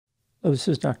Hello, this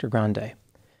is Dr. Grande.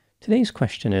 Today's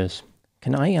question is,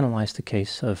 can I analyze the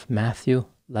case of Matthew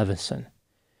Leveson?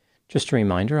 Just a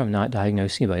reminder, I'm not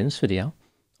diagnosing anybody in this video,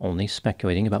 only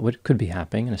speculating about what could be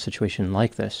happening in a situation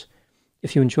like this.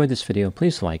 If you enjoyed this video,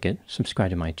 please like it, subscribe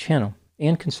to my channel,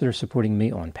 and consider supporting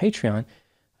me on Patreon.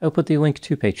 I'll put the link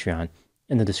to Patreon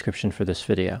in the description for this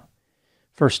video.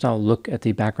 First, I'll look at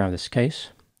the background of this case,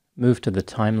 move to the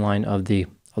timeline of the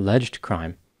alleged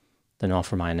crime, then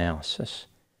offer my analysis.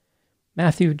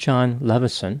 Matthew John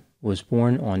Leveson was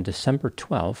born on December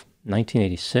 12,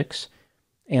 1986,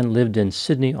 and lived in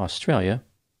Sydney, Australia.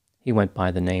 He went by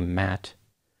the name Matt.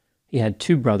 He had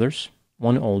two brothers,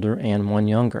 one older and one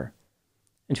younger.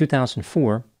 In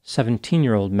 2004,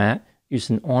 17-year-old Matt used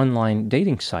an online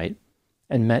dating site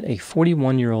and met a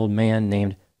 41-year-old man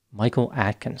named Michael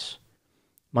Atkins.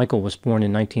 Michael was born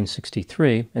in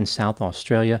 1963 in South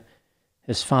Australia.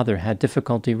 His father had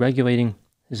difficulty regulating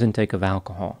his intake of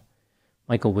alcohol.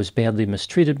 Michael was badly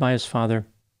mistreated by his father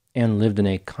and lived in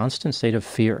a constant state of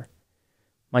fear.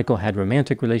 Michael had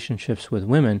romantic relationships with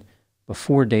women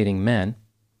before dating men.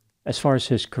 As far as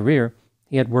his career,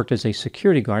 he had worked as a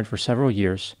security guard for several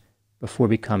years before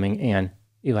becoming an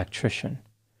electrician.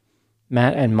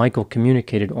 Matt and Michael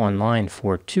communicated online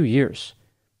for 2 years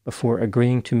before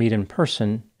agreeing to meet in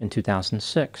person in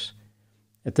 2006.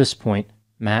 At this point,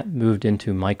 Matt moved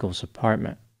into Michael's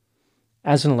apartment.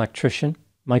 As an electrician,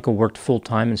 Michael worked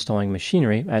full-time installing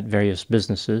machinery at various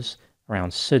businesses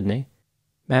around Sydney.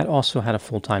 Matt also had a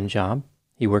full-time job.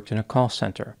 He worked in a call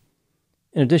center.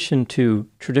 In addition to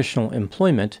traditional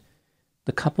employment,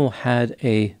 the couple had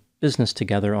a business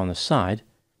together on the side.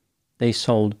 They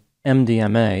sold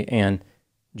MDMA and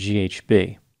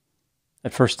GHB.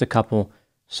 At first, the couple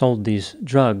sold these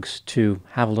drugs to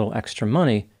have a little extra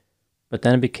money, but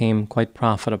then it became quite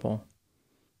profitable.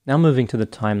 Now moving to the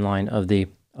timeline of the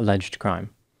alleged crime.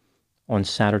 On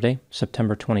Saturday,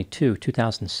 September 22,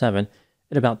 2007,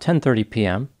 at about 10:30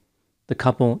 p.m., the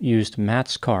couple used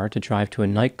Matt's car to drive to a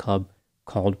nightclub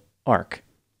called ARQ.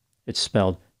 It's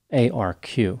spelled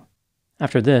A-R-Q.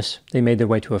 After this, they made their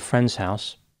way to a friend's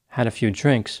house, had a few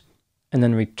drinks, and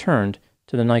then returned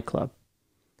to the nightclub.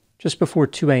 Just before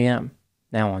 2 a.m.,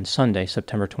 now on Sunday,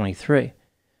 September 23,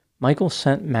 Michael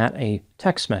sent Matt a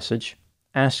text message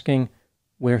asking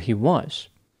where he was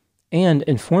and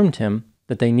informed him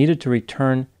that they needed to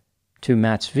return to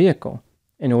Matt's vehicle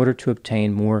in order to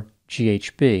obtain more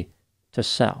GHB to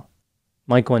sell.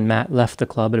 Michael and Matt left the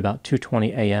club at about 2:20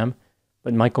 a.m.,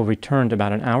 but Michael returned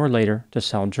about an hour later to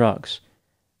sell drugs.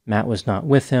 Matt was not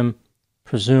with him.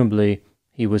 Presumably,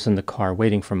 he was in the car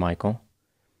waiting for Michael.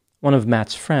 One of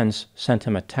Matt's friends sent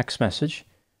him a text message.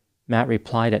 Matt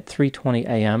replied at 3:20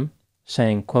 a.m.,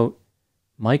 saying, quote,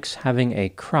 "Mike's having a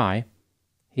cry.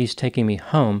 He's taking me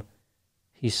home.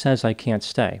 He says I can't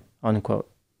stay," unquote.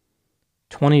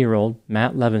 20-year-old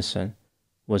Matt Leveson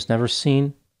was never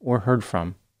seen or heard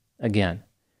from again.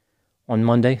 On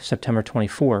Monday, September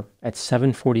 24, at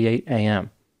 7:48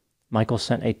 a.m., Michael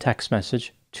sent a text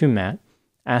message to Matt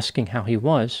asking how he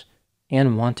was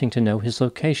and wanting to know his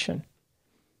location.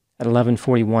 At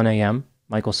 11:41 a.m.,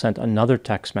 Michael sent another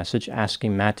text message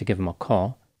asking Matt to give him a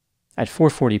call. At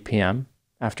 4:40 p.m.,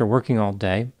 after working all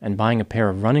day and buying a pair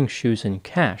of running shoes in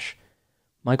cash,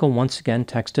 Michael once again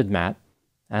texted Matt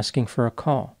asking for a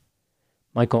call.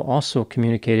 Michael also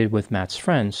communicated with Matt's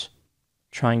friends,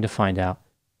 trying to find out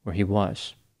where he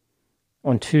was.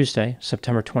 On Tuesday,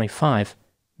 September 25,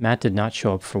 Matt did not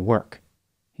show up for work.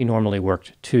 He normally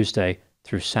worked Tuesday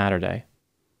through Saturday.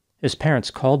 His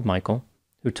parents called Michael,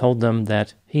 who told them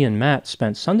that he and Matt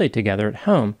spent Sunday together at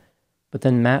home, but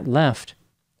then Matt left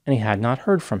and he had not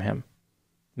heard from him.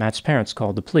 Matt's parents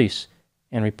called the police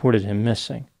and reported him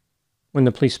missing. When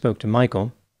the police spoke to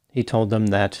Michael, he told them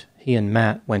that he and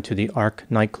Matt went to the ARQ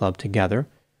nightclub together.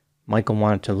 Michael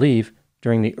wanted to leave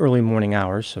during the early morning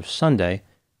hours of Sunday,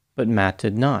 but Matt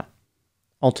did not.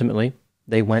 Ultimately,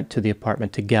 they went to the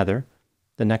apartment together.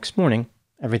 The next morning,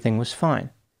 everything was fine.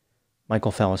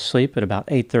 Michael fell asleep at about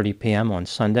 8:30 p.m. on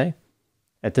Sunday.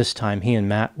 At this time, he and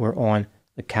Matt were on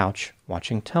the couch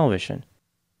watching television.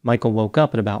 Michael woke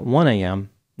up at about 1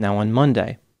 a.m. now on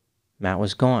Monday. Matt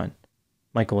was gone.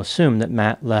 Michael assumed that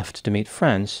Matt left to meet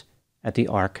friends at the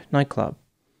ARQ nightclub.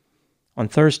 On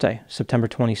Thursday, September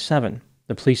 27,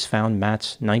 the police found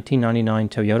Matt's 1999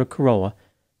 Toyota Corolla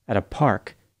at a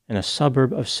park in a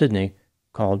suburb of Sydney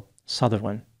called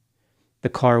Sutherland. The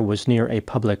car was near a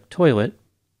public toilet.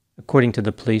 According to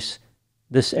the police,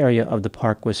 this area of the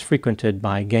park was frequented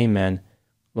by gay men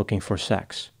looking for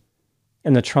sex.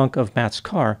 In the trunk of Matt's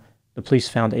car, the police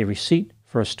found a receipt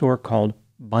for a store called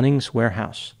Bunnings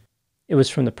Warehouse. It was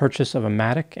from the purchase of a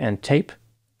mattock and tape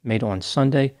made on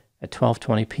Sunday at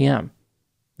 12:20 p.m.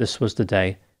 This was the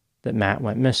day that Matt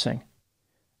went missing.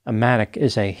 A mattock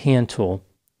is a hand tool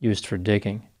used for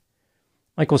digging.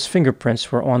 Michael's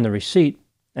fingerprints were on the receipt,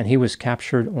 and he was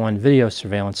captured on video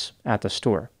surveillance at the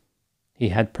store. He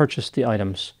had purchased the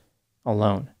items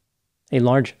alone. A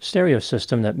large stereo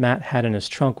system that Matt had in his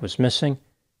trunk was missing.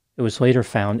 It was later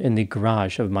found in the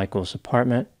garage of Michael's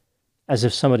apartment, as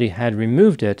if somebody had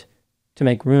removed it to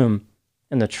make room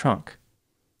in the trunk.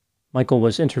 Michael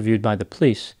was interviewed by the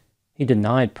police. He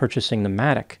denied purchasing the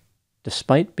mattock,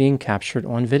 despite being captured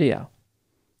on video.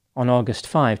 On August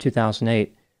 5,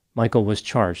 2008, Michael was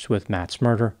charged with Matt's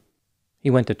murder. He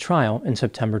went to trial in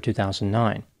September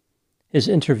 2009. His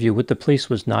interview with the police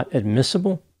was not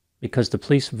admissible because the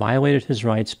police violated his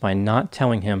rights by not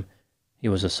telling him he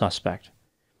was a suspect.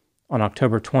 On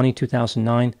October 20,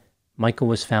 2009, Michael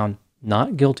was found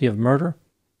not guilty of murder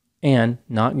and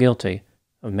not guilty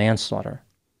of manslaughter.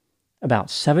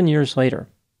 About 7 years later,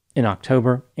 in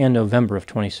October and November of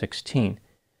 2016,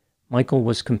 Michael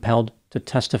was compelled to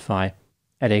testify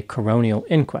at a coronial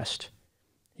inquest.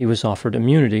 He was offered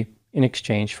immunity in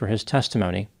exchange for his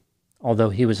testimony, although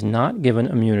he was not given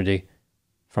immunity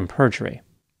from perjury.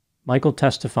 Michael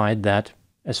testified that,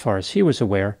 as far as he was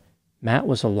aware, Matt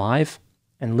was alive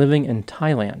and living in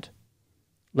Thailand.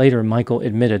 Later, Michael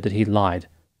admitted that he lied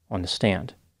on the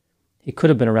stand. He could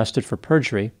have been arrested for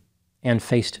perjury and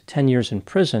faced 10 years in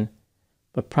prison,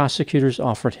 but prosecutors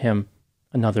offered him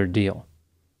another deal.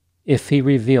 If he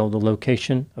revealed the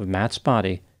location of Matt's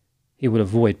body, he would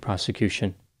avoid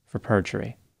prosecution for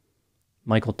perjury.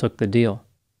 Michael took the deal.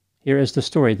 Here is the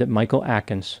story that Michael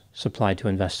Atkins supplied to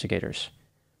investigators.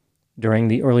 During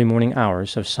the early morning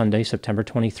hours of Sunday, September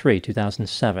 23,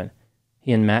 2007,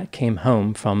 he and Matt came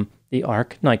home from the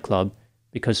Ark nightclub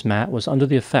because Matt was under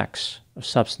the effects of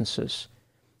substances.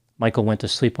 Michael went to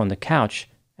sleep on the couch,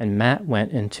 and Matt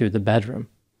went into the bedroom.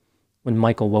 When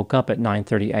Michael woke up at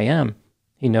 9:30 a.m.,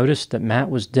 he noticed that Matt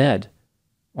was dead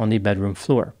on the bedroom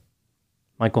floor.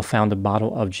 Michael found a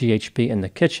bottle of GHB in the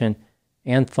kitchen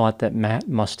and thought that Matt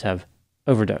must have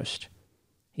overdosed.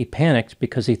 He panicked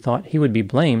because he thought he would be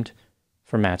blamed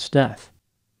for Matt's death.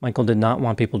 Michael did not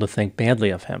want people to think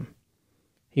badly of him.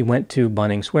 He went to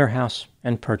Bunnings Warehouse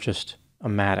and purchased a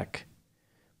mattock.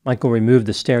 Michael removed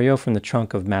the stereo from the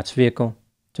trunk of Matt's vehicle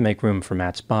to make room for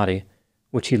Matt's body,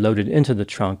 which he loaded into the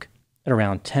trunk at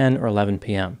around 10 or 11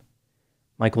 p.m.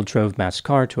 Michael drove Matt's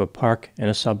car to a park in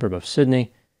a suburb of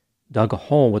Sydney, dug a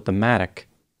hole with the mattock,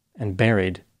 and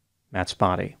buried Matt's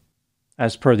body.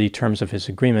 As per the terms of his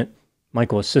agreement,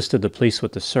 Michael assisted the police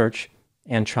with the search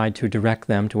and tried to direct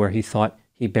them to where he thought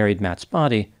he buried Matt's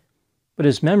body, but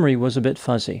his memory was a bit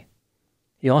fuzzy.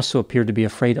 He also appeared to be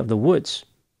afraid of the woods.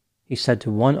 He said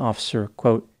to one officer,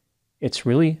 quote, "It's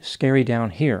really scary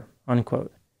down here,"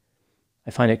 unquote.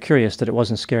 I find it curious that it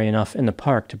wasn't scary enough in the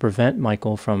park to prevent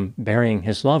Michael from burying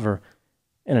his lover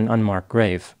in an unmarked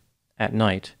grave at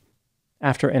night.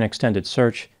 After an extended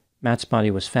search, Matt's body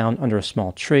was found under a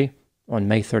small tree on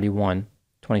May 31,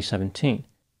 2017.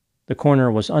 The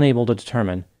coroner was unable to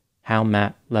determine how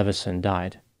Matt Leveson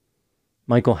died.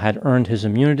 Michael had earned his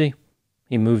immunity,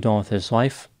 he moved on with his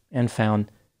life, and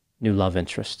found new love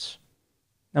interests.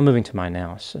 Now moving to my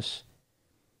analysis.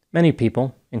 Many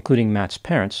people, including Matt's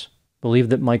parents, believe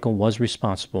that Michael was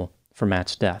responsible for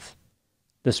Matt's death.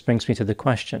 This brings me to the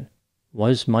question,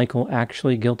 was Michael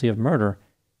actually guilty of murder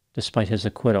despite his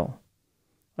acquittal?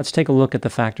 Let's take a look at the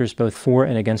factors both for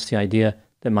and against the idea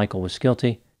that Michael was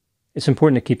guilty. It's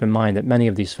important to keep in mind that many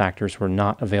of these factors were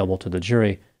not available to the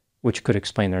jury, which could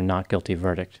explain their not guilty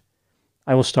verdict.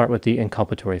 I will start with the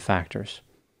inculpatory factors.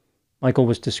 Michael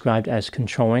was described as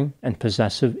controlling and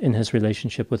possessive in his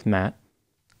relationship with Matt.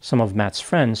 Some of Matt's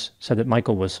friends said that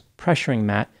Michael was pressuring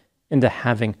Matt into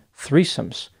having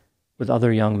threesomes with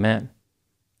other young men.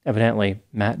 Evidently,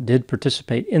 Matt did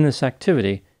participate in this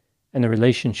activity, and the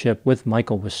relationship with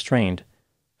Michael was strained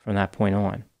from that point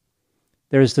on.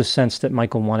 There is the sense that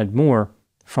Michael wanted more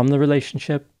from the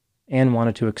relationship and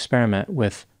wanted to experiment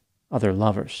with other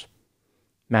lovers.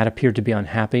 Matt appeared to be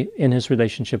unhappy in his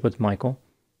relationship with Michael.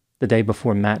 The day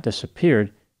before Matt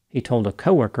disappeared, he told a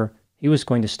coworker he was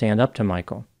going to stand up to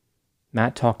Michael.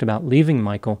 Matt talked about leaving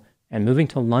Michael and moving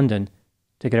to London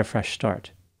to get a fresh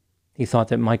start. He thought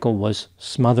that Michael was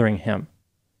smothering him.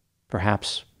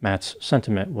 Perhaps Matt's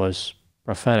sentiment was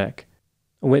prophetic.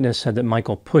 A witness said that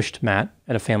Michael pushed Matt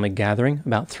at a family gathering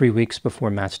about 3 weeks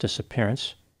before Matt's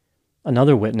disappearance.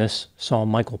 Another witness saw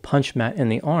Michael punch Matt in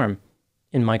the arm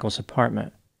in Michael's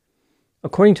apartment.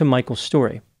 According to Michael's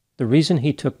story, the reason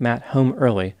he took Matt home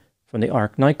early from the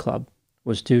Ark nightclub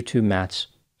was due to Matt's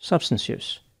substance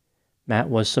use. Matt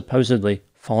was supposedly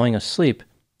falling asleep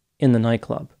in the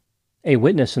nightclub. A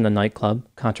witness in the nightclub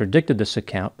contradicted this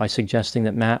account by suggesting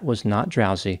that Matt was not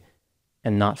drowsy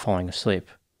and not falling asleep.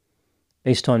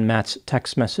 Based on Matt's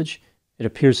text message, it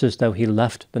appears as though he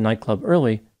left the nightclub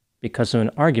early because of an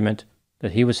argument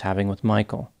that he was having with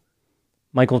Michael.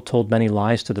 Michael told many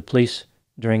lies to the police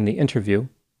during the interview,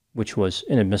 which was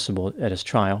inadmissible at his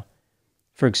trial.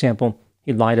 For example,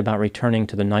 he lied about returning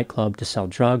to the nightclub to sell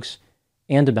drugs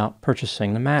and about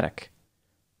purchasing the Matic.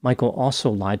 Michael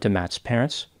also lied to Matt's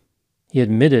parents. He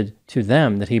admitted to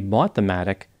them that he bought the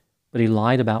Matic, but he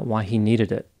lied about why he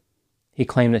needed it. He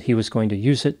claimed that he was going to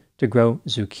use it to grow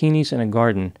zucchinis in a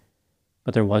garden,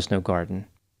 but there was no garden.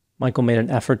 Michael made an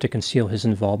effort to conceal his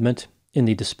involvement in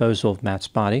the disposal of Matt's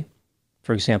body.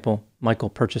 For example, Michael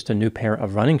purchased a new pair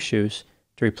of running shoes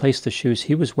to replace the shoes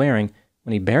he was wearing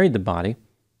when he buried the body,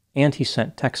 and he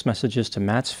sent text messages to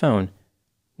Matt's phone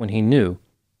when he knew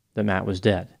that Matt was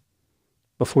dead.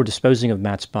 Before disposing of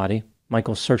Matt's body,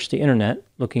 Michael searched the internet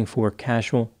looking for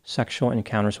casual sexual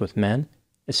encounters with men.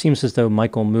 It seems as though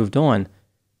Michael moved on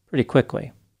pretty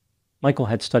quickly. Michael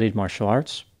had studied martial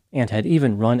arts and had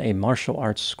even run a martial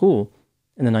arts school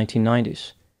in the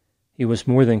 1990s. He was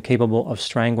more than capable of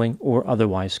strangling or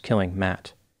otherwise killing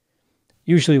Matt.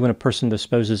 Usually when a person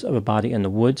disposes of a body in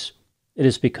the woods, it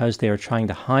is because they are trying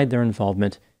to hide their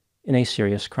involvement in a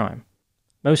serious crime.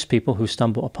 Most people who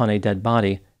stumble upon a dead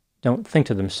body don't think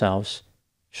to themselves,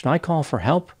 should I call for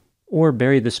help or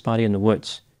bury this body in the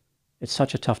woods? It's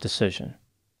such a tough decision.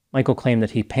 Michael claimed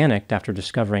that he panicked after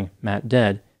discovering Matt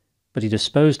dead, but he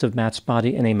disposed of Matt's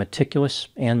body in a meticulous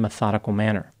and methodical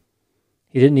manner.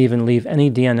 He didn't even leave any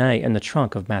DNA in the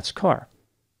trunk of Matt's car,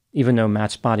 even though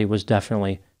Matt's body was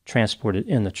definitely transported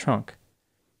in the trunk.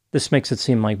 This makes it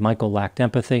seem like Michael lacked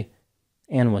empathy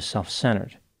and was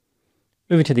self-centered.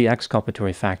 Moving to the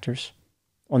exculpatory factors,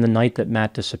 on the night that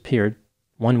Matt disappeared,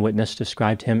 one witness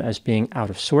described him as being out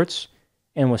of sorts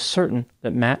and was certain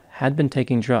that Matt had been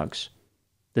taking drugs.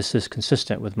 This is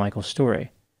consistent with Michael's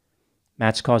story.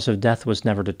 Matt's cause of death was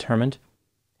never determined.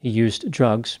 He used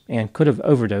drugs and could have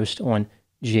overdosed on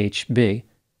GHB.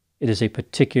 It is a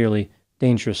particularly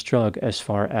dangerous drug as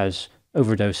far as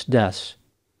overdose deaths.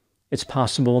 It's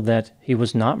possible that he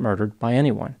was not murdered by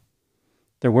anyone.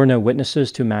 There were no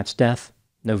witnesses to Matt's death,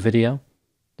 no video.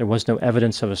 There was no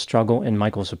evidence of a struggle in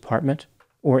Michael's apartment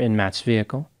or in Matt's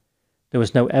vehicle. There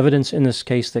was no evidence in this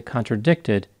case that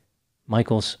contradicted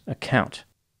Michael's account.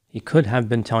 He could have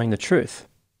been telling the truth,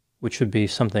 which would be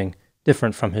something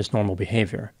different from his normal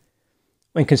behavior.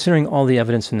 When considering all the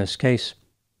evidence in this case,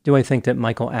 do I think that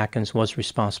Michael Atkins was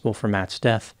responsible for Matt's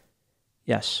death?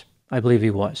 Yes, I believe he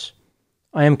was.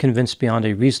 I am convinced beyond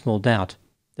a reasonable doubt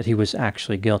that he was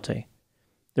actually guilty.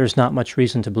 There is not much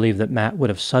reason to believe that Matt would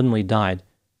have suddenly died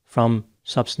from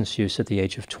substance use at the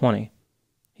age of 20.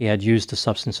 He had used the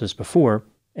substances before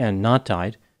and not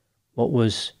died. What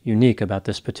was unique about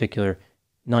this particular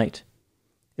night?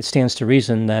 It stands to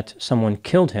reason that someone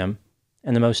killed him,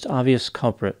 and the most obvious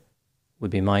culprit would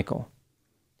be Michael.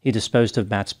 He disposed of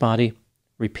Matt's body,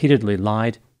 repeatedly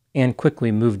lied, and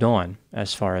quickly moved on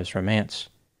as far as romance.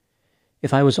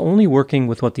 If I was only working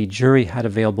with what the jury had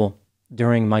available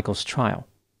during Michael's trial,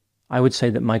 I would say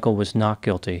that Michael was not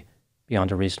guilty beyond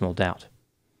a reasonable doubt.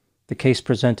 The case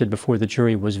presented before the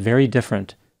jury was very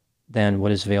different than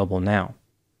what is available now.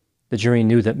 The jury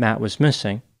knew that Matt was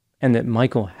missing and that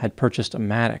Michael had purchased a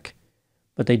Matic,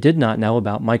 but they did not know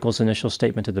about Michael's initial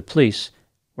statement to the police,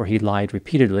 where he lied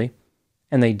repeatedly,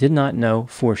 and they did not know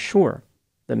for sure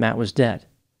that Matt was dead.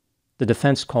 The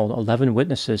defense called 11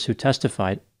 witnesses who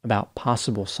testified about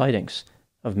possible sightings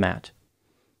of Matt.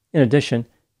 In addition,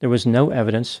 there was no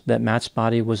evidence that Matt's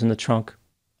body was in the trunk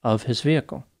of his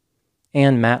vehicle.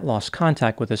 And Matt lost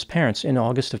contact with his parents in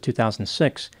August of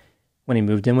 2006. When he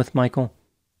moved in with Michael,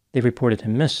 they reported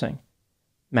him missing.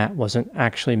 Matt wasn't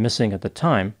actually missing at the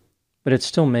time, but it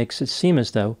still makes it seem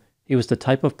as though he was the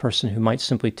type of person who might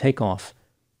simply take off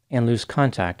and lose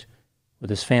contact with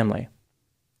his family.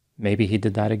 Maybe he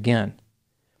did that again.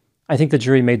 I think the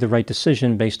jury made the right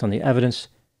decision based on the evidence.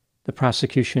 The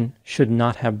prosecution should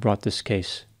not have brought this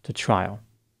case to trial.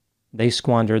 They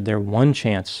squandered their one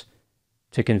chance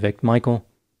to convict Michael.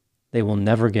 They will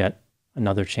never get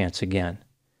another chance again.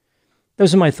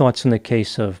 Those are my thoughts on the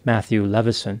case of Matthew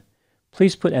Leveson.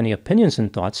 Please put any opinions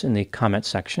and thoughts in the comment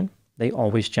section. They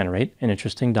always generate an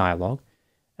interesting dialogue.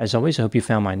 As always, I hope you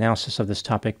found my analysis of this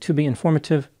topic to be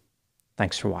informative.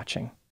 Thanks for watching.